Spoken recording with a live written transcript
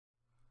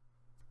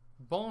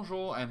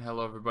Bonjour and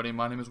hello everybody,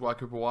 my name is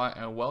Wakupawa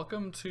and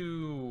welcome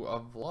to a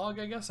vlog,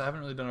 I guess. I haven't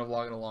really done a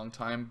vlog in a long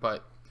time,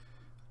 but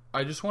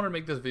I just want to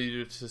make this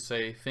video to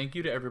say thank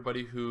you to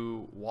everybody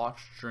who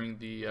watched during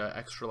the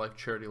Extra Life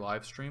charity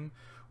live stream.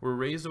 We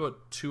raised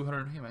about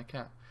 200, hey my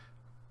cat,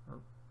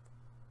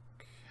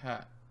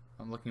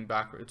 I'm looking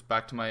backwards, it's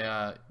back to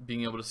my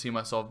being able to see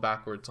myself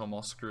backwards, I'm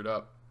all screwed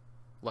up,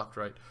 left,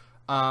 right.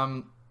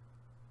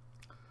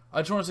 I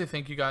just want to say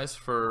thank you guys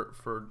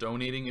for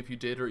donating if you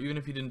did, or even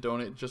if you didn't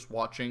donate, just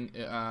watching.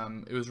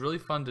 It was really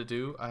fun to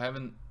do. I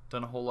haven't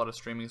done a whole lot of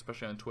streaming,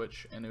 especially on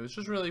Twitch, and it was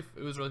really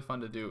fun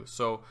to do.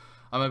 So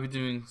I might be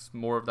doing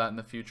more of that in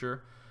the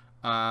future.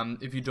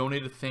 If you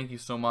donated, thank you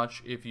so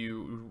much. If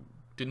you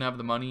didn't have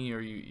the money or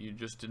you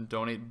just didn't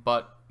donate,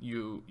 but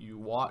you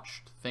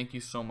watched, thank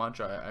you so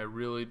much. I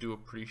really do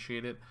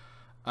appreciate it.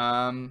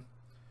 The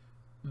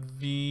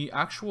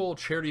actual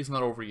charity is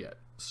not over yet,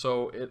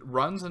 so it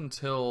runs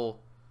until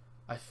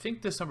I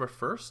think December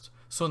 1st.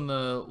 So in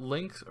the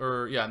link,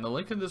 in the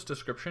link in this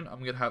description, I'm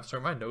gonna have,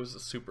 sorry, my nose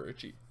is super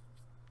itchy.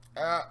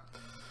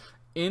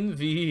 In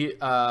the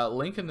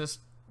link in this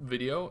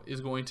video is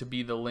going to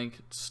be the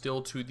link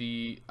still to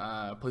the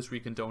place where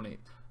you can donate.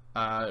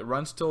 It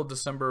runs till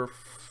December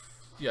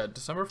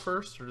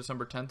 1st or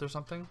December 10th or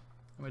something.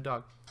 My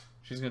dog,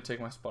 she's gonna take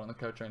my spot on the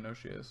couch. I know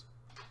she is.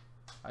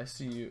 I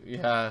see you.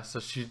 Yeah, so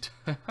she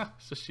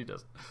so she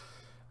does.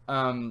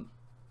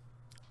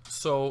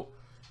 So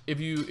if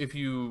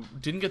you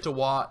didn't get to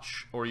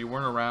watch or you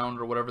weren't around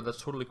or whatever,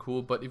 that's totally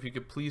cool, but if you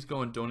could please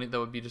go and donate, that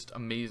would be just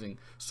amazing.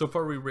 So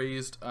far we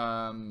raised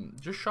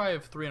just shy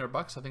of 300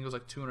 bucks. I think it was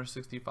like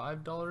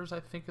 $265, I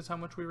think is how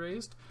much we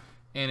raised,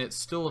 and it's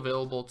still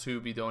available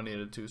to be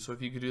donated to. So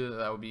if you could do that,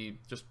 that would be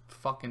just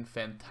fucking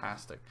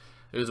fantastic.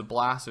 It was a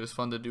blast. It was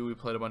fun to do. We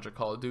played a bunch of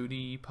Call of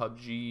Duty,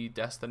 PUBG,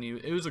 Destiny.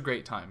 It was a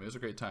great time. It was a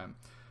great time.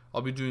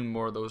 I'll be doing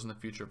more of those in the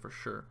future for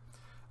sure.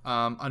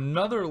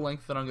 Another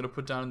link that I'm going to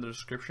put down in the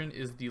description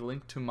is the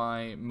link to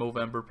my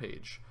Movember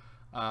page.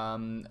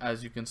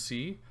 As you can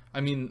see,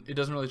 I mean, it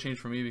doesn't really change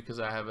for me because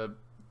I have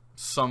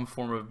some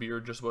form of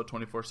beard just about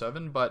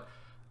 24/7, but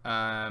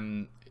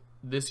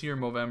this year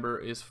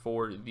Movember is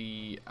for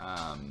the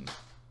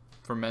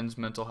for men's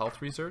mental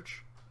health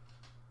research.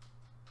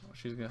 Oh,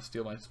 she's going to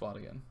steal my spot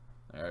again.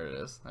 There it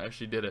is. I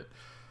actually did it.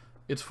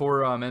 It's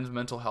for men's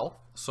mental health.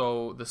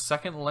 So the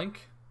second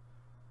link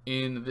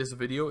in this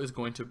video is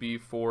going to be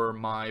for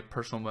my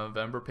personal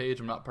Movember page.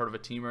 I'm not part of a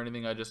team or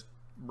anything. I just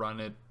run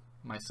it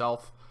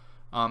myself.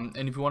 And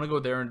if you want to go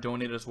there and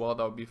donate as well,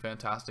 that would be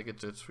fantastic.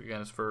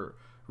 It's for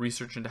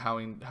research into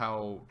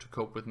how to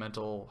cope with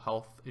mental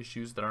health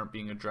issues that aren't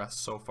being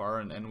addressed so far,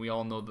 and we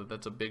all know that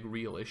that's a big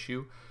real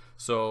issue.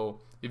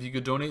 So if you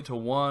could donate to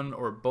one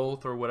or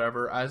both or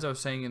whatever, as I was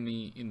saying in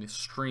the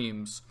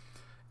streams,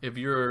 if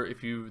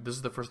this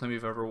is the first time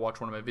you've ever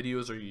watched one of my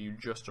videos, or you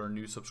just are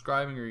new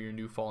subscribing, or you're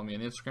new following me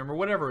on Instagram, or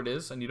whatever it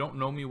is, and you don't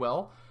know me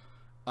well,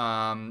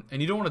 and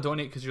you don't want to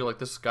donate because you're like,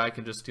 this guy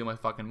can just steal my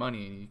fucking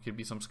money and he could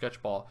be some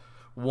sketchball.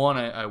 One,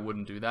 I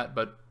wouldn't do that,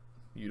 but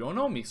you don't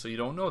know me, so you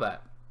don't know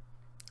that.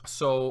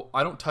 So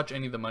I don't touch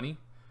any of the money.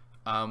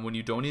 When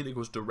you donate, it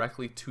goes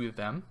directly to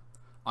them.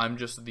 I'm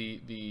just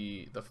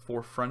the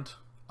forefront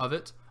of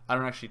it. I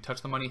don't actually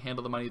touch the money,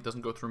 handle the money. It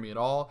doesn't go through me at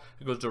all.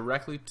 It goes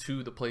directly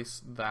to the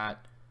place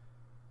that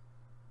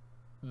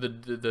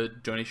the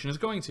donation is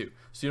going to.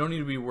 So you don't need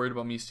to be worried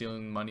about me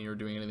stealing money or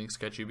doing anything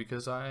sketchy,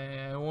 because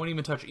I won't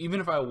even touch it.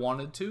 Even if I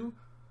wanted to,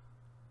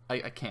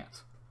 I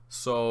can't.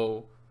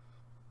 So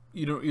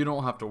you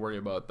don't have to worry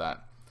about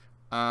that.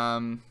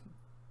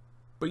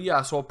 But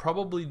yeah, so I'll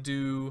probably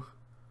do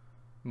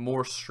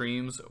more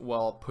streams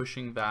while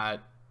pushing the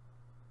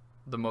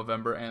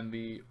Movember and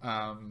the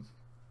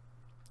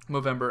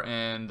Movember,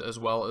 and as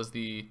well as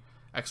the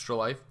Extra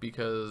Life,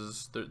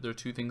 because they're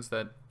two things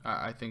that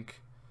I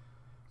think,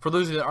 for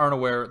those of you that aren't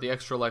aware, the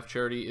Extra Life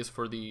charity is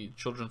for the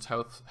Children's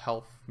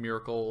Health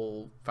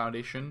Miracle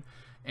Foundation,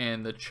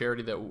 and the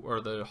charity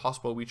the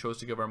hospital we chose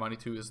to give our money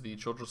to is the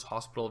Children's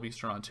Hospital of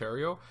Eastern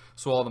Ontario.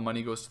 So all the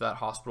money goes to that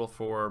hospital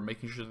for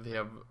making sure that they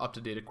have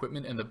up-to-date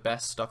equipment and the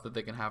best stuff that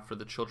they can have for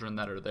the children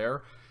that are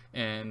there.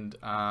 And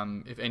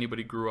if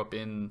anybody grew up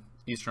in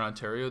Eastern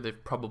Ontario,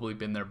 they've probably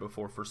been there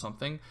before for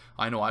something.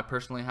 I know I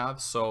personally have,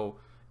 so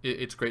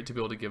it's great to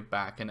be able to give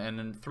back, and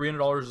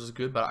 $300 is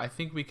good, but I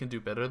think we can do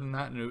better than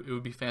that, and it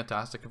would be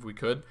fantastic if we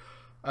could.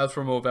 As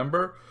for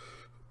Movember,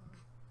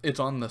 it's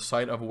on the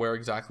site of where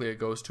exactly it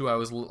goes to.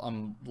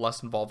 I'm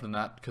less involved in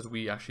that because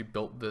we actually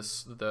built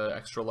the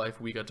Extra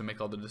Life. We got to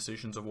make all the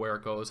decisions of where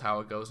it goes,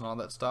 how it goes, and all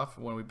that stuff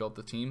when we built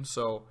the team.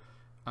 So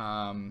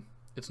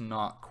it's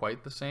not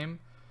quite the same.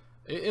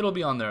 It'll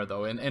be on there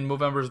though, and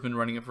Movember's been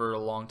running it for a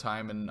long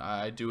time, and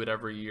I do it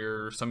every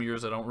year. Some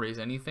years I don't raise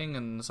anything,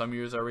 and some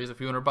years I raise a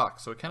few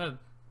 $100, so it kind of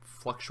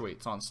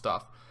fluctuates on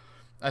stuff.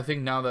 I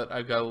think now that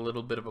I've got a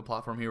little bit of a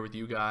platform here with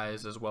you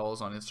guys, as well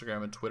as on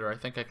Instagram and Twitter, I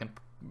think I can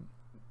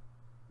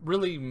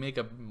really make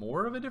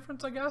more of a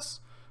difference, I guess.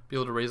 Be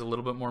able to raise a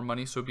little bit more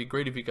money, so it'd be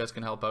great if you guys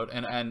can help out,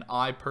 and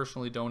I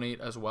personally donate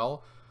as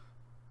well.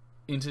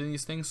 into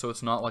these things, so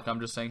it's not like I'm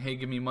just saying, hey,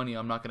 give me money,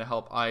 I'm not going to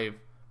help. I've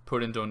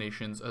put in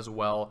donations as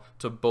well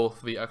to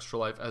both the Extra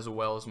Life as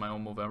well as my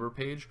own Movember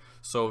page.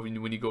 So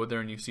when you go there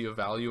and you see a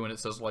value and it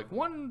says like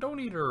one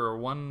donator or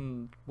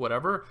one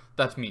whatever,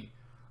 that's me.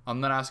 I'm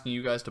not asking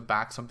you guys to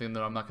back something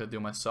that I'm not going to do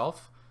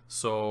myself.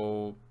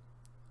 So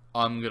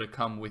I'm going to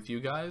come with you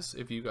guys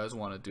if you guys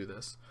want to do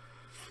this.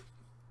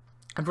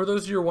 And for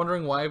those of you who are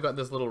wondering why I've got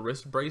this little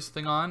wrist brace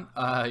thing on,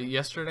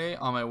 yesterday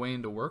on my way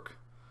into work,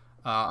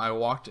 I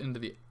walked into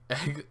the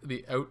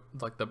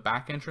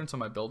back entrance of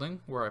my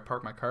building where I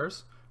park my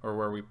cars, or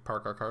where we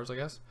park our cars, I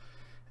guess.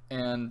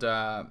 And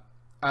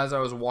as I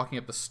was walking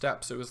up the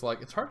steps, it was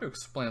like, it's hard to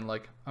explain.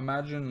 Like,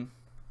 imagine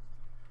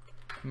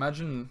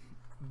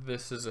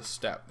this is a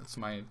step. It's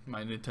my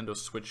Nintendo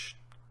Switch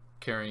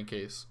carrying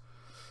case.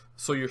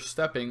 So you're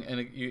stepping,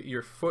 and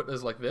your foot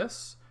is like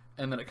this,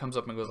 and then it comes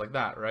up and goes like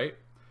that, right?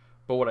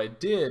 But what I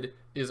did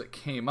is it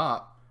came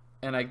up,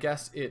 and I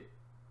guess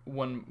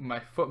when my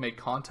foot made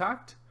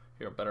contact,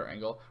 here, a better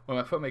angle, when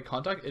my foot made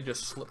contact, it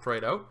just slipped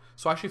right out.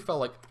 So I actually fell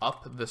like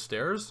up the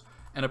stairs,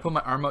 and I put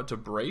my arm out to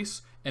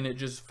brace, and it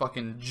just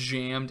fucking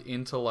jammed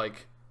into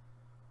like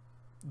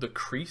the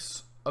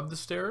crease of the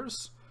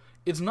stairs.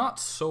 It's not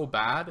so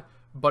bad,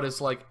 but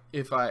it's like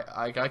if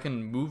I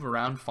can move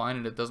around fine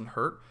and it doesn't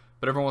hurt.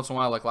 But every once in a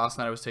while, like last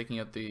night, I was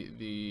taking out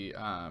the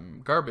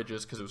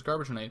garbages because it was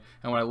garbage night,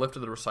 and when I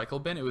lifted the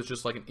recycle bin, it was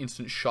just like an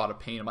instant shot of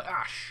pain. I'm like,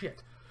 ah,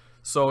 shit.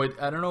 So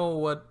I don't know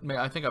what.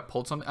 I think I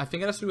pulled something. I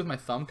think it has to do with my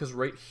thumb, because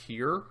right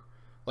here,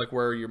 like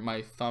where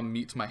my thumb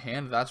meets my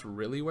hand, that's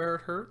really where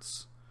it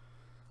hurts.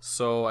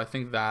 So I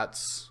think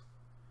that's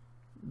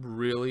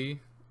really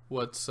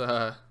what's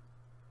doing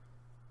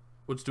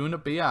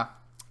it. But yeah,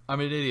 I'm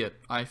an idiot.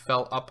 I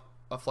fell up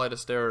a flight of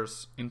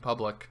stairs in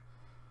public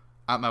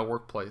at my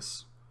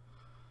workplace.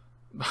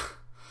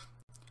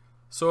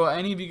 So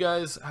any of you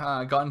guys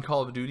gotten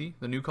Call of Duty,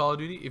 the new Call of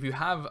Duty? If you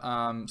have,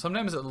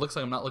 sometimes it looks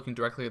like I'm not looking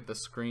directly at the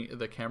screen,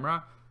 the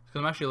camera, because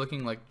I'm actually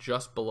looking like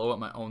just below at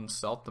my own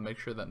self to make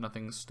sure that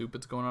nothing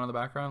stupid's going on in the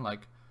background.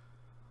 Like,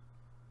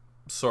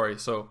 sorry,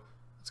 so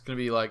it's gonna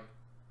be like,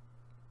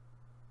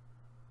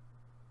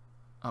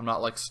 I'm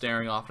not like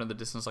staring off into the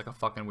distance like a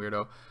fucking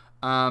weirdo.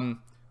 So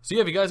yeah,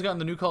 have you guys gotten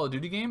the new Call of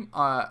Duty game?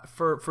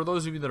 For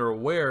those of you that are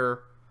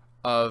aware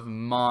of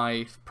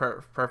my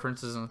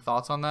preferences and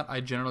thoughts on that,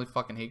 I generally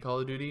fucking hate Call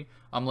of Duty.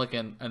 I'm like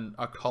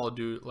a Call of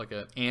Duty, like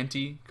an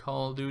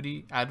anti-Call of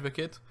Duty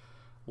advocate.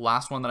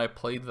 Last one that I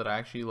played that I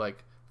actually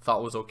like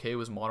thought was okay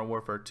was Modern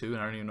Warfare 2, and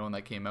I don't even know when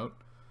that came out.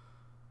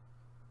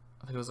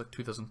 I think it was like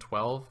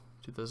 2012,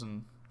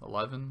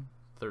 2011,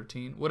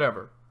 13,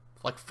 whatever,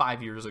 like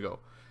 5 years ago.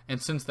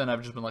 And since then,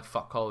 I've just been like,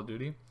 fuck Call of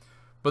Duty.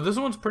 But this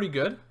one's pretty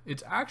good.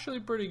 It's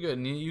actually pretty good,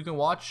 and you can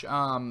watch.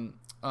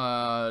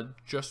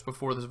 Just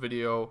before this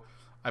video,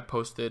 I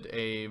posted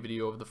a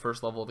video of the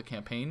first level of the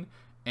campaign,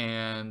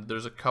 and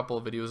there's a couple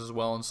of videos as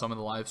well in some of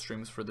the live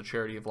streams for the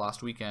charity of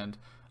last weekend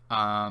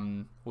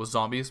with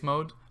Zombies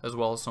mode, as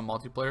well as some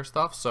multiplayer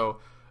stuff. So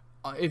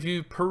if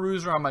you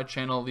peruse around my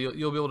channel,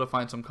 you'll be able to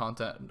find some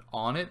content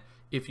on it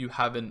if you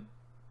haven't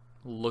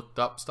looked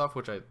up stuff,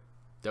 which I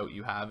doubt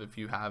you have. If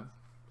you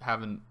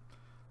haven't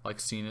like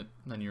seen it,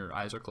 then your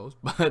eyes are closed.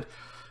 But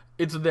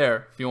it's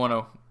there if you want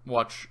to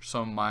watch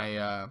some of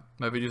my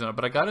my videos on it.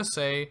 But I gotta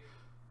say,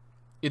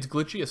 it's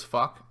glitchy as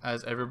fuck,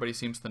 as everybody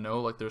seems to know.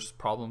 Like, there's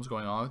problems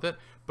going on with it.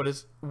 But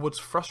what's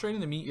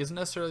frustrating to me isn't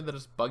necessarily that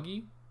it's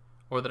buggy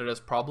or that it has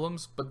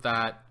problems, but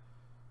that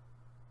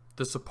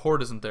the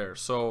support isn't there.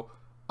 So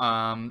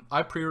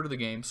I pre-ordered the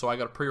game, so I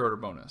got a pre-order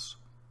bonus.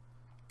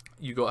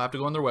 You have to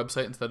go on their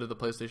website instead of the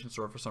PlayStation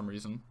Store for some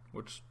reason,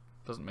 which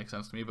doesn't make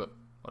sense to me, but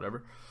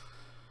whatever.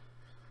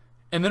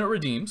 And then it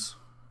redeems,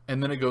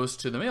 and then it goes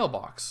to the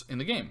mailbox in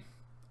the game.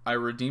 I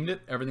redeemed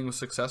it, everything was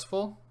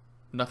successful,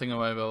 nothing in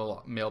my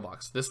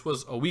mailbox. This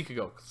was a week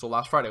ago, so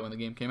last Friday when the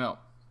game came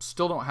out.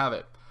 Still don't have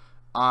it.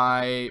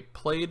 I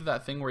played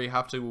that thing where you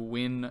have to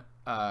win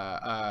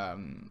a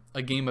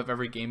game of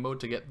every game mode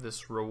to get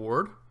this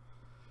reward,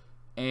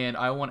 and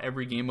I won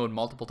every game mode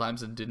multiple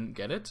times and didn't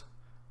get it,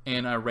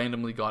 and I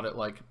randomly got it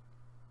like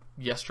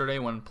yesterday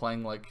when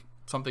playing like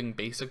something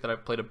basic that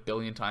I've played a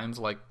billion times,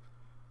 like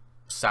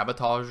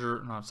Sabotage,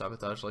 or not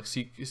Sabotage, like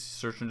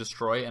Search and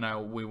Destroy,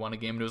 and we won a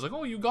game, and it was like,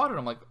 oh, you got it.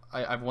 I'm like,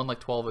 I've won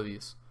like 12 of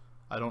these.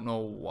 I don't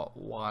know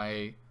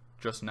why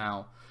just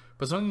now.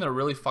 But something that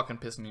really fucking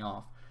pissed me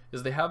off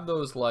is they have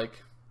those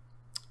like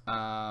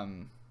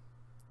above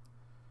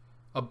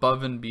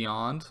and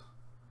beyond,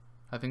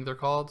 I think they're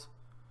called,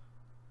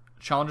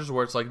 challenges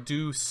where it's like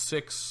do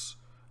 6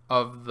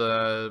 of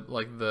the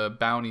like the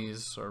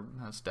bounties, or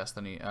that's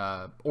Destiny,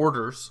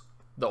 orders.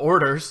 The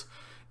orders,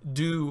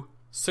 do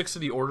 6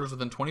 of the orders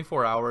within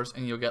 24 hours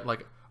and you'll get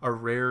like a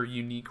rare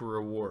unique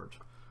reward.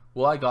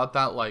 Well, I got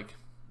that like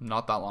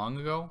not that long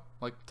ago,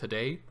 like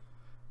today,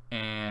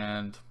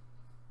 and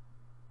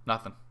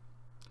nothing.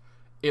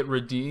 It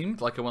redeemed,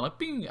 like it went like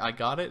bing, I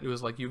got it. It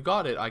was like, you've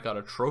got it. I got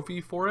a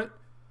trophy for it.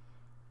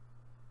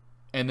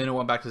 And then it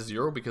went back to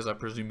 0, because I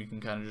presume you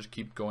can kind of just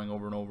keep going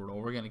over and over and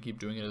over again and keep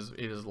doing it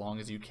as long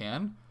as you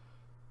can.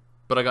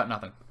 but I got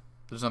nothing.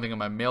 There's nothing in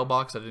my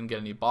mailbox. I didn't get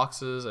any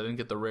boxes. I didn't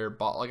get the rare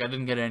box. Like, I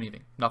didn't get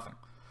anything. Nothing.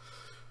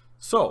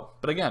 So,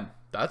 but again,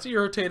 that's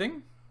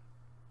irritating.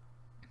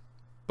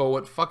 But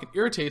what fucking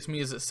irritates me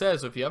is it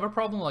says, if you have a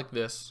problem like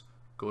this,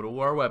 go to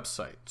our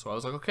website. So I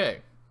was like,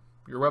 okay,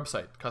 your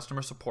website,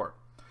 customer support.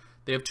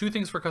 They have 2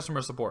 things for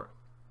customer support.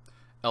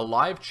 A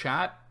live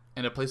chat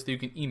and a place that you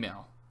can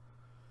email.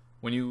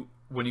 When you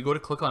go to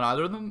click on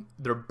either of them,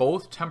 they're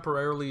both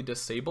temporarily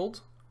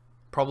disabled.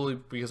 Probably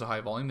because of high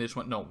volume. They just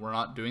went, no, we're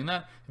not doing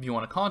that. If you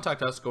want to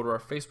contact us, go to our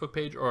Facebook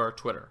page or our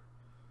Twitter.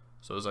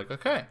 So I was like,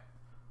 okay.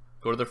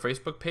 Go to their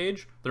Facebook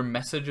page. Their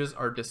messages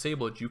are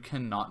disabled. You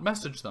cannot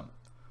message them.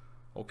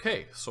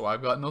 Okay, so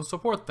I've got no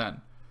support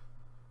then.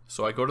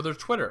 So I go to their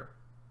Twitter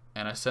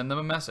and I send them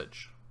a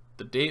message.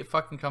 The day it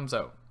fucking comes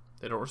out,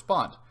 they don't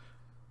respond.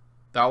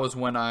 That was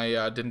when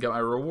I didn't get my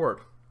reward.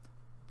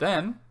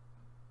 Then,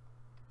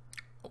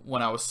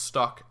 when I was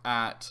stuck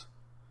at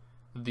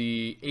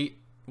the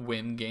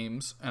 8-win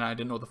games and I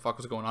didn't know what the fuck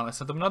was going on, I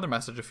sent them another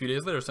message a few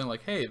days later saying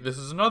like, hey, this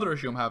is another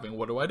issue I'm having.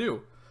 What do I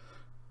do?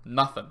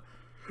 Nothing.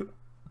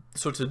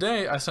 So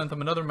today I sent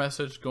them another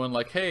message going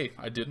like, hey,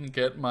 I didn't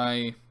get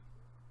my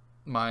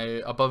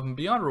above and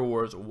beyond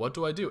rewards. What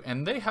do I do?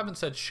 And they haven't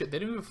said shit. They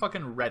didn't even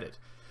fucking read it.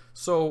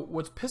 So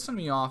what's pissing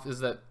me off is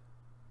that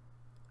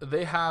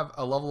they have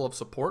a level of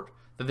support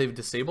that they've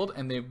disabled,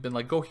 and they've been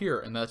like, go here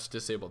and that's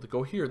disabled,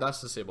 go here, that's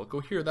disabled, go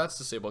here, that's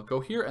disabled, go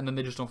here, and then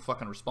they just don't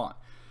fucking respond.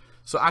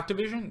 So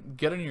Activision,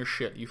 get on your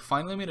shit. You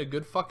finally made a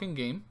good fucking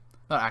game.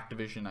 Not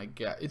Activision, I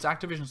get it's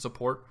Activision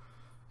support,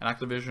 and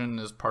Activision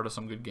is part of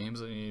some good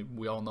games, and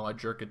we all know I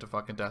jerk it to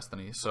fucking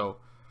Destiny, so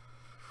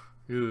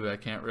I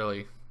can't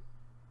really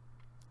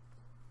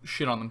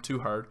shit on them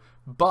too hard.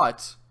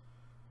 But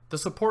the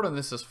support on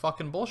this is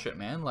fucking bullshit,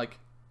 man. Like,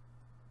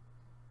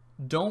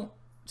 don't,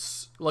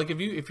 like,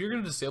 if you're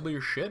gonna disable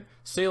your shit,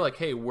 say like,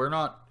 hey, we're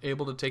not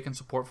able to take in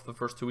support for the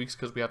first 2 weeks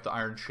because we have to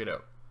iron shit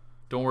out.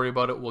 Don't worry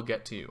about it, we'll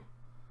get to you.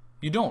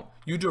 You don't.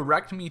 You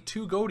direct me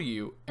to go to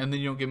you, and then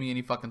you don't give me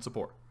any fucking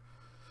support.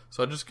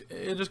 So it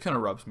just kind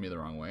of rubs me the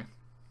wrong way.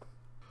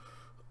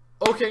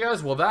 Okay,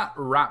 guys, well that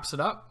wraps it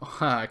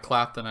up. I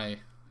clapped and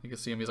you can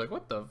see him. He's like,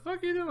 what the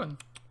fuck are you doing,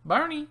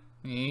 Barney?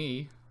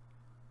 Hey,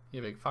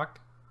 you big fuck.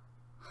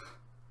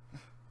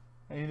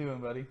 How you doing,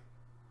 buddy?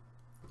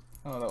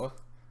 Oh,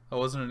 that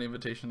wasn't an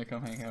invitation to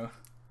come hang out.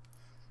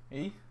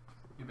 Hey,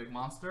 you big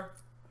monster.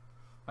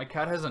 My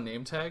cat has a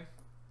name tag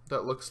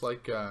that looks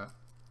like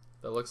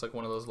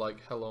one of those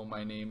like, hello,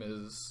 my name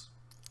is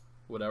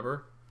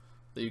whatever,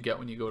 that you get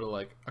when you go to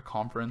like a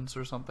conference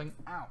or something.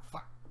 Ow,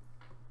 fuck.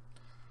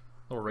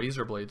 Little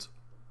razor blades.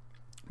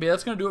 But yeah,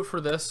 that's gonna do it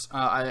for this.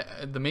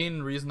 The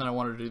main reason that I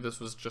wanted to do this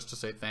was just to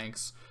say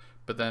thanks,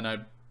 but then I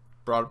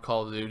brought up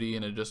Call of Duty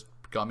and it just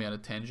got me on a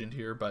tangent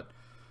here. But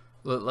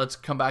let's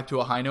come back to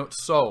a high note.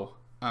 So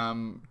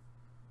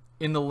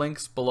in the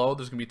links below,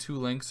 there's gonna be 2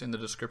 links in the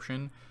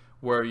description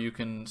where you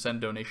can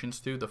send donations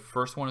to. The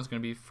first one is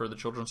going to be for the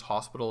Children's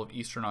Hospital of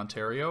Eastern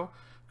Ontario,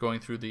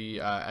 going through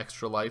the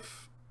Extra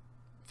Life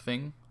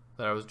thing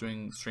that I was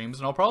doing streams.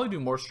 And I'll probably do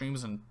more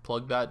streams and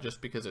plug that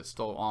just because it's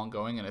still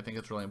ongoing and I think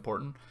it's really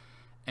important.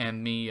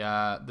 And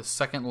the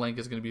second link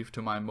is going to be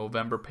to my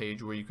Movember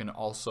page, where you can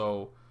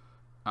also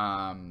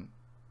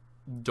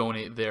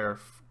donate there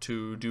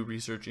to do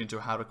research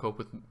into how to cope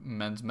with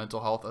men's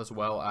mental health, as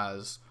well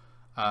as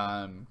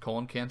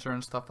colon cancer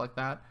and stuff like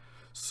that.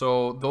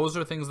 So those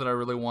are things that I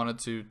really wanted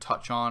to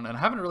touch on, and I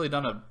haven't really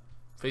done a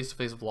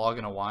face-to-face vlog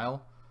in a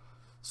while,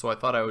 so I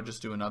thought I would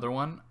just do another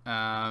one.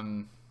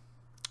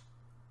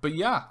 But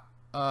yeah,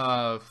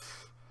 as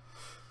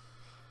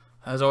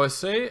I always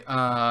say,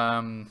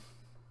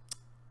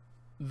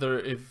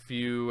 if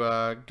you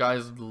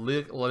guys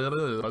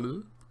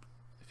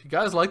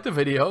like the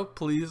video,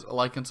 please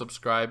like and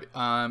subscribe.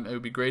 It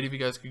would be great if you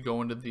guys could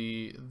go into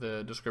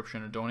the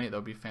description and donate. That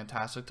would be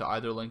fantastic, to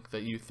either link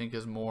that you think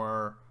is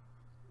more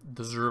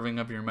deserving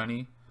of your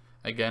money.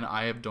 Again,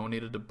 I have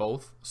donated to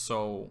both,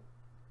 so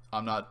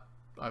I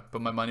put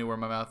my money where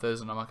my mouth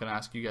is, and I'm not going to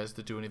ask you guys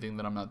to do anything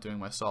that I'm not doing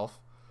myself.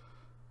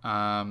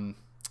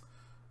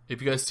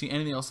 If you guys see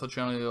anything else on the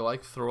channel you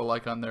like, throw a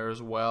like on there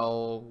as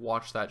well.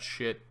 Watch that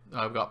shit.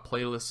 I've got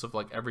playlists of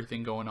like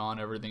everything going on,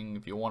 everything.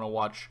 If you want to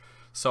watch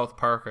South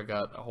Park, I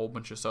got a whole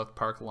bunch of South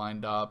Park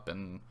lined up,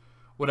 and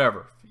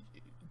whatever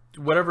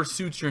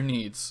suits your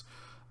needs.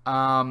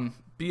 But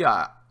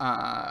yeah,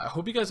 I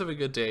hope you guys have a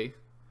good day.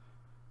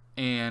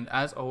 And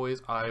as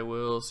always, I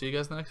will see you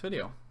guys in the next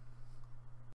video.